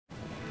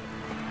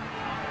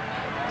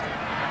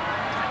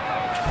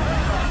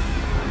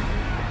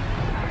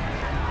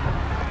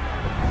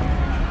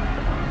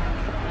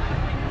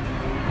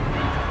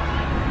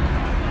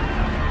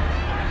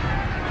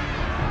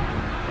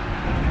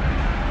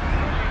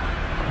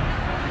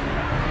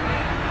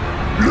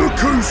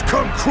who's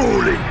come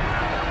crawling!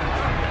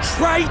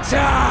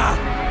 Traitor!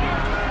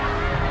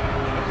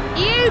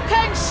 You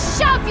can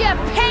shove your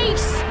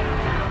piece!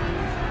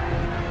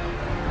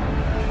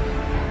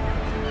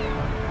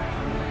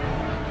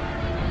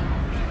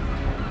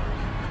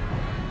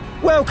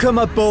 Welcome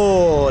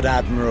aboard,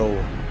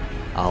 Admiral.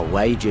 I'll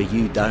wager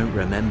you don't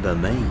remember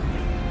me.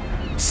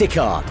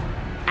 Sicard,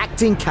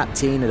 acting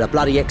captain of the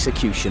bloody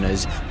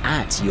executioners,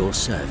 at your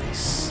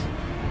service.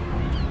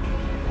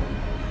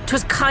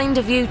 'Twas kind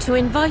of you to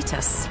invite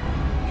us.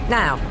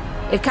 Now,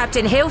 if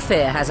Captain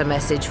Hillfear has a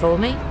message for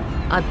me,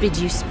 I bid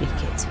you speak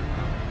it.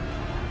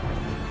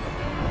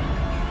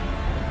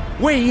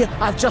 We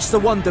have just the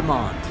one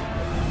demand.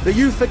 That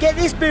you forget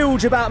this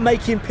bilge about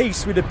making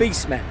peace with the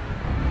beastmen.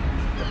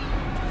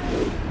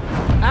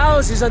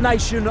 Ours is a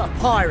nation of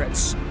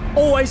pirates.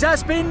 Always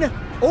has been,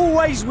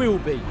 always will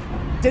be.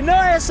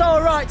 Deny us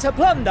our right to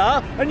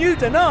plunder, and you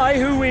deny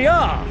who we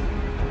are.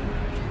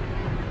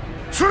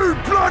 Too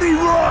bloody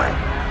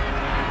right!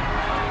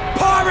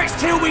 Pirates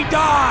till we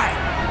die!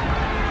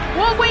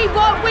 What we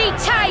want, we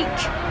take!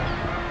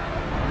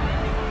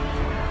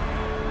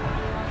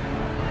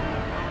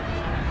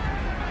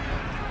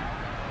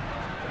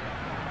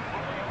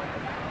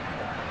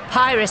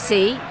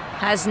 Piracy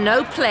has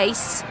no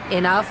place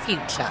in our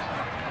future.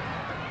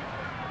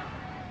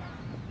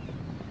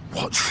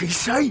 What'd she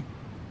say?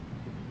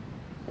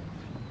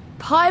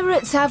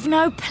 Pirates have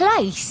no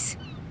place.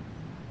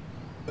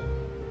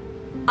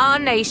 Our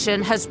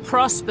nation has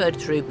prospered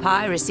through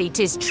piracy,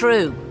 'tis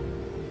true.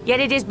 Yet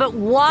it is but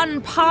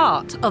one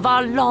part of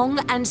our long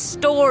and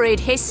storied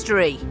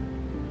history.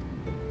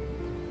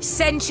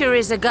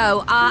 Centuries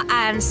ago, our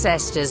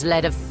ancestors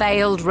led a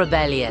failed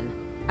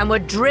rebellion and were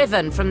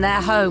driven from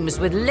their homes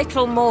with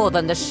little more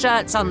than the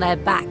shirts on their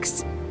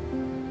backs.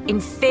 In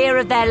fear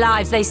of their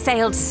lives, they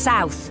sailed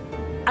south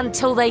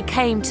until they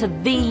came to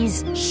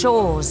these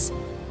shores.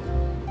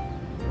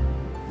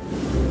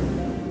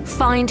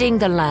 Finding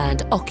the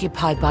land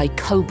occupied by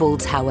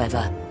kobolds,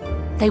 however,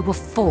 they were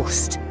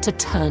forced to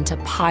turn to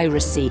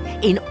piracy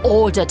in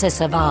order to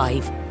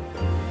survive.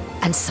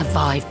 And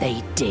survive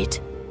they did.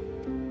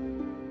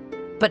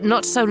 But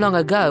not so long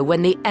ago,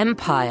 when the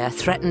Empire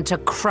threatened to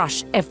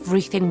crush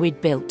everything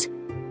we'd built,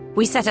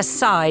 we set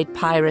aside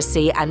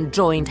piracy and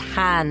joined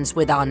hands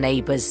with our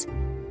neighbors.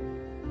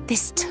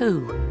 This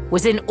too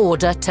was in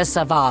order to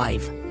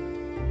survive.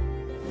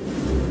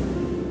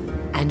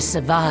 And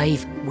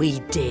survive we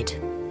did.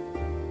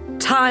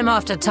 Time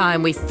after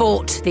time we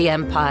fought the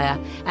Empire,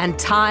 and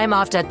time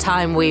after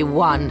time we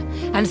won.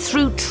 And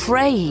through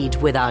trade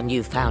with our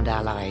newfound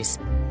allies,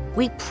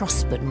 we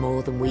prospered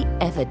more than we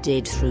ever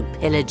did through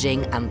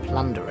pillaging and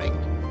plundering.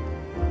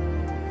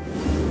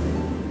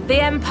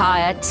 The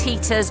Empire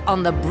teeters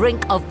on the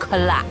brink of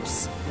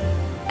collapse.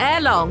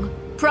 Ere long,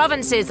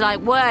 provinces like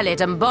Merlwyb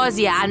and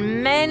Bosnia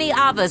and many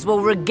others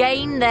will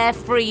regain their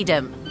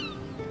freedom.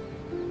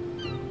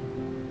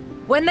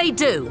 When they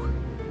do,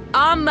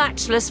 our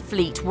matchless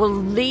fleet will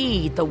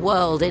lead the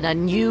world in a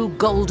new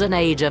golden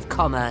age of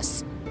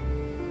commerce.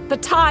 The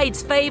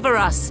tides favor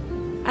us,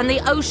 and the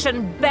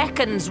ocean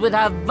beckons with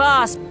her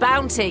vast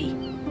bounty.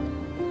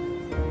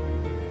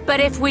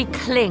 But if we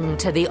cling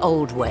to the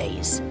old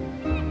ways,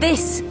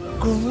 this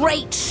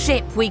great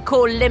ship we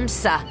call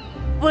Limsa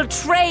will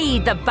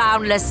trade the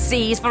boundless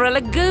seas for a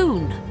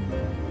lagoon.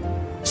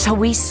 Shall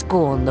we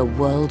scorn the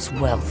world's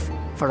wealth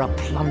for a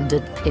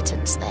plundered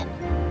pittance then?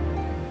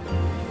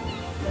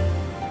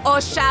 Or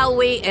shall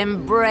we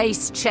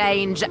embrace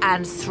change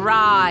and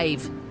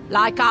thrive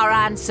like our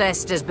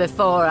ancestors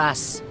before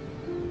us?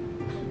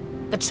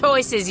 The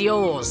choice is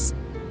yours.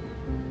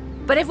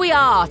 But if we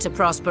are to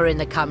prosper in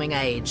the coming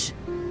age,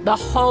 the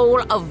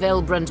whole of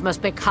Vilbrand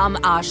must become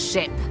our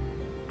ship,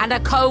 and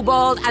a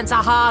kobold and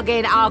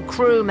Sahagin our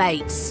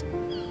crewmates.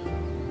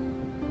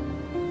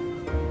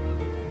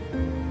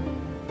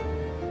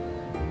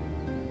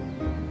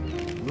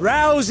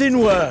 Rousing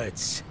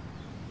words.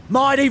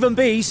 Might even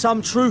be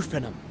some truth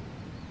in them.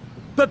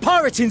 But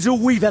pirating's all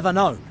we've ever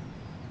known.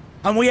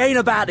 And we ain't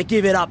about to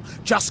give it up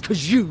just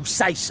 'cause you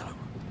say so.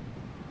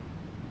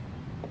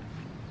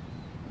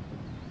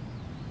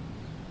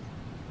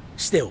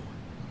 Still,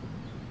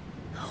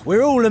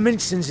 we're all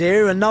Aminsons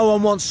here and no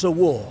one wants a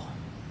war.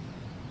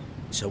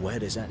 So where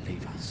does that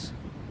leave us?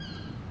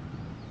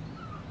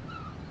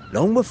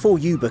 Long before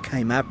you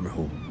became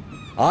Admiral,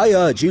 I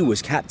heard you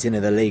was captain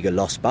of the League of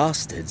Lost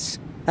Bastards.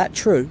 That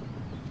true?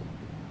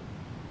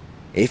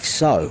 If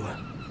so,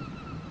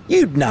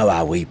 you'd know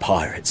how we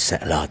pirates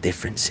settle our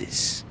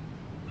differences.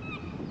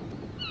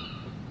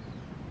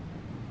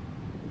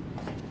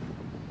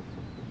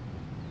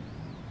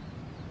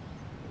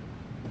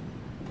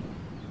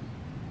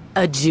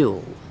 A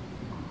duel.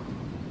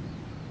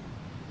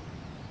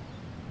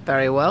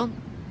 Very well.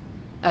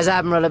 As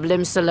Admiral of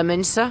Limsa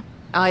Laminsa,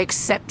 I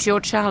accept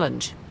your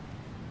challenge.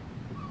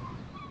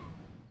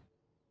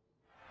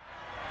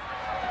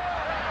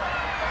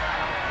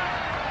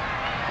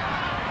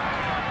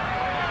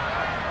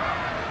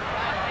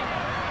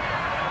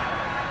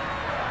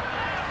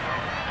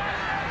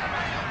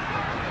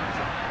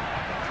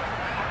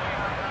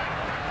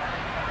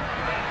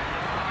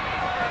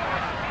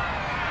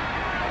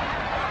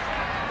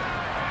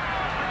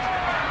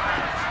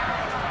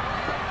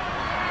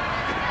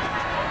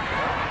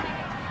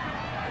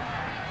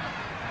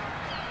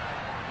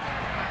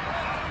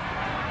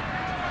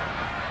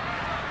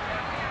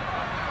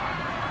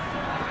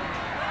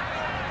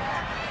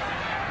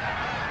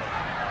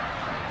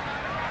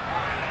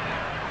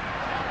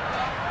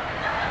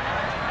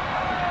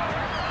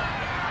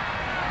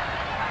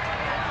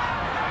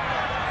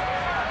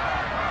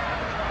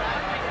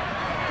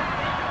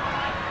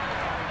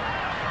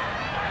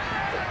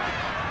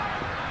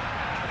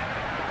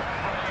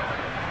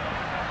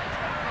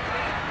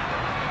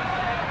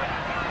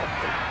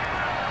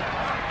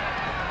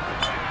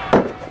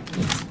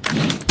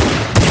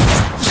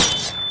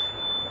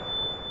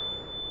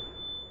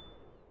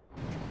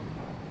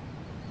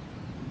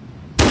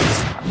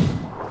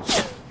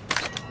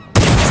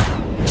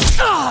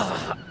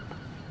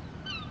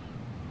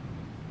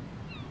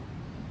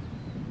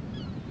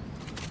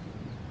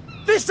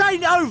 This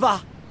ain't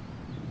over!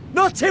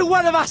 Not till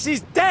one of us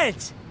is dead!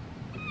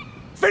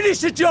 Finish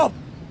the job!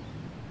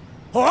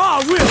 Or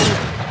I will!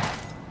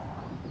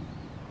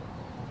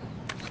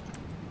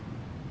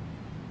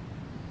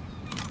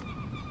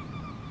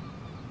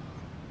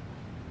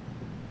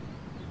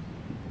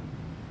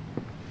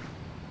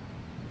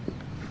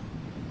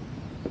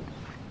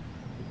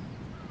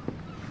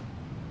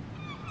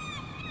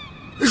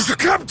 It's the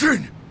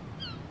captain!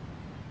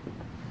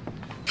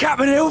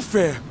 Captain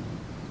Elfir!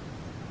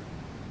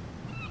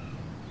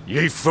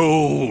 Ye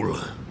fool!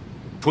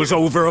 'Twas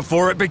over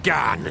afore it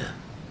began.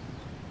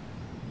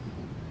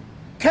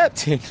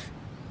 Captain!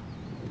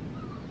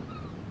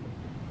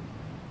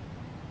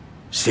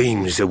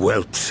 Seems the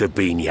whelps have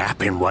been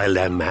yapping while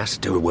their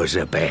master was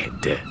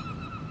abed.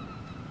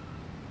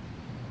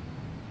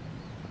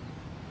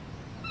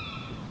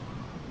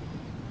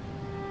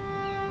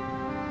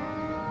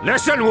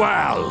 Listen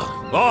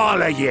well,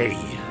 all of ye.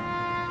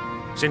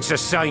 Since the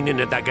signing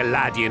of the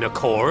Galadian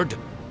Accord,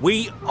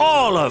 we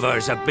all of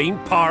us have been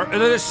part of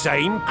the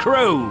same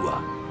crew.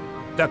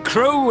 The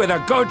crew of the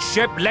good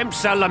ship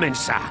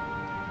Lemsa.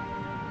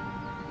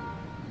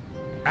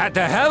 At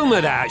the helm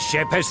of that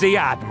ship is the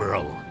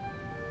Admiral.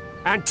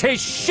 And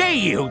 'tis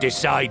she who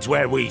decides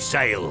where we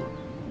sail.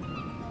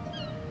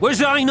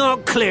 Was I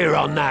not clear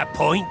on that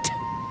point?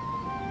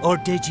 Or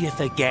did you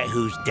forget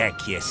whose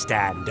deck you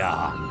stand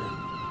on?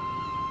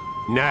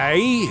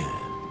 Nay?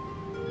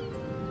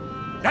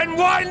 Then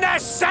what in the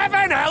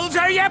seven hells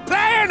are you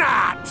playing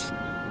at?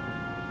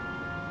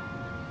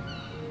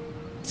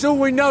 It's all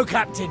we know,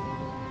 Captain.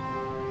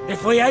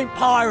 If we ain't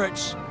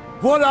pirates,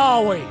 what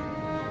are we?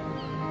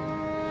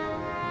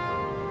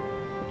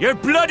 You're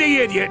bloody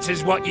idiots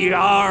is what ye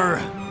are.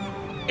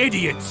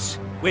 Idiots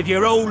with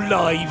your own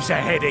lives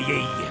ahead of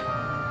ye.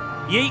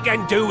 Ye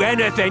can do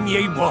anything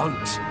ye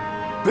want.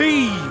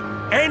 Be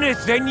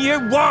anything ye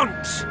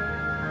want.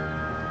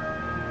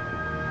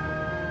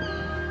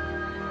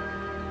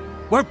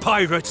 We're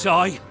pirates,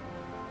 aye.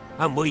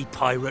 And we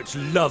pirates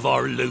love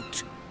our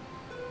loot.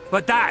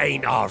 But that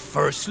ain't our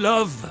first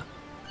love.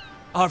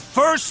 Our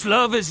first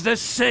love is the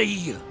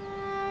sea.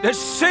 The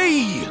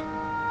sea!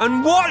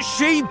 And what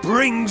she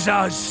brings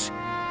us.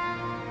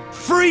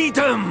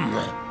 Freedom!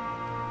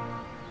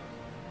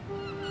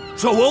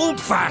 So hold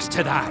fast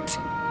to that.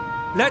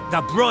 Let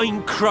the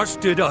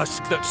brine-crusted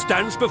husk that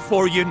stands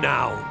before you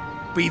now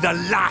be the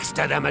last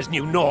of them as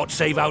knew naught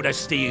save out of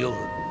steel.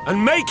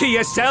 And make of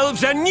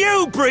yourselves a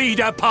new breed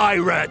of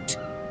pirate!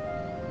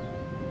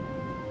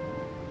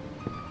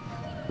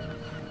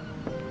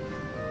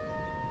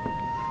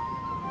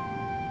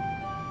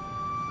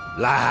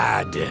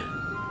 Lad,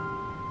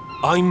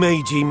 I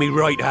made ye me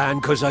right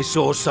hand 'cause I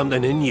saw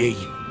something in ye.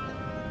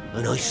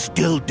 And I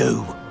still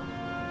do.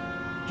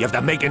 You've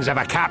the makings of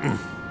a captain.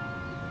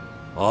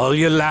 All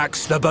you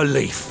lack's the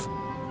belief.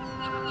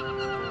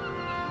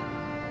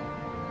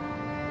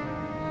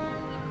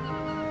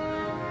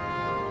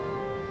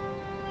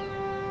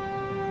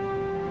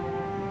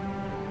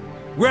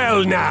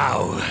 Well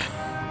now,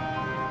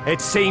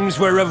 it seems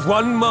we're of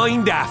one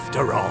mind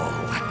after all.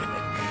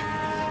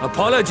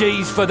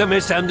 Apologies for the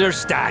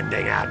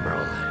misunderstanding,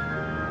 Admiral.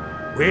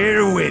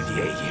 We're with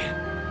ye,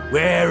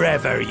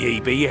 wherever ye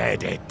be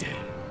headed.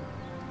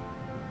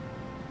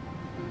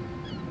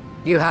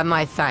 You have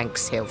my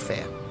thanks,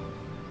 Hilfir.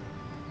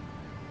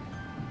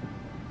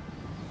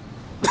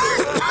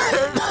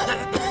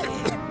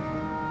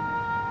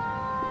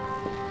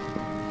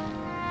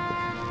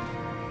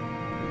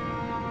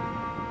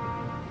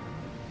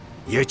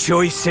 Your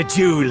choice of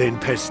dueling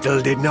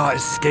pistol did not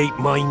escape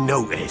my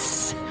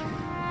notice.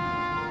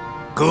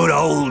 Good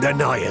old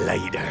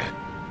Annihilator.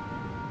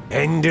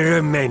 Ender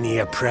of many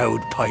a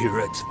proud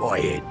pirate's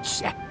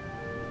voyage.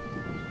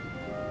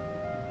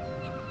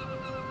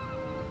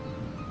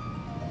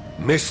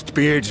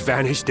 Mistbeard's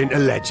vanished into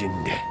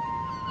legend,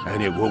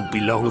 and it won't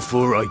be long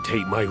before I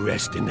take my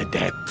rest in the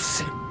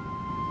depths.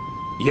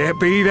 Yet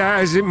be that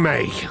as it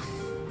may,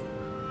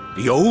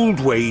 the old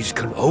ways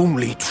can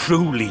only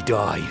truly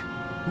die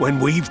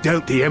when we've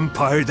dealt the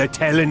Empire the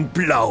telling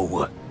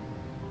blow.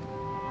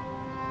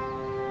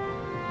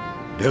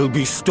 There'll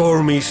be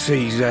stormy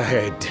seas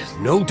ahead,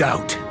 no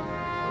doubt.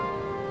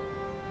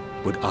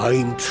 But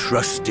I'm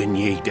trusting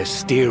ye to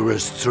steer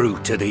us through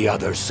to the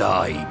other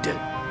side.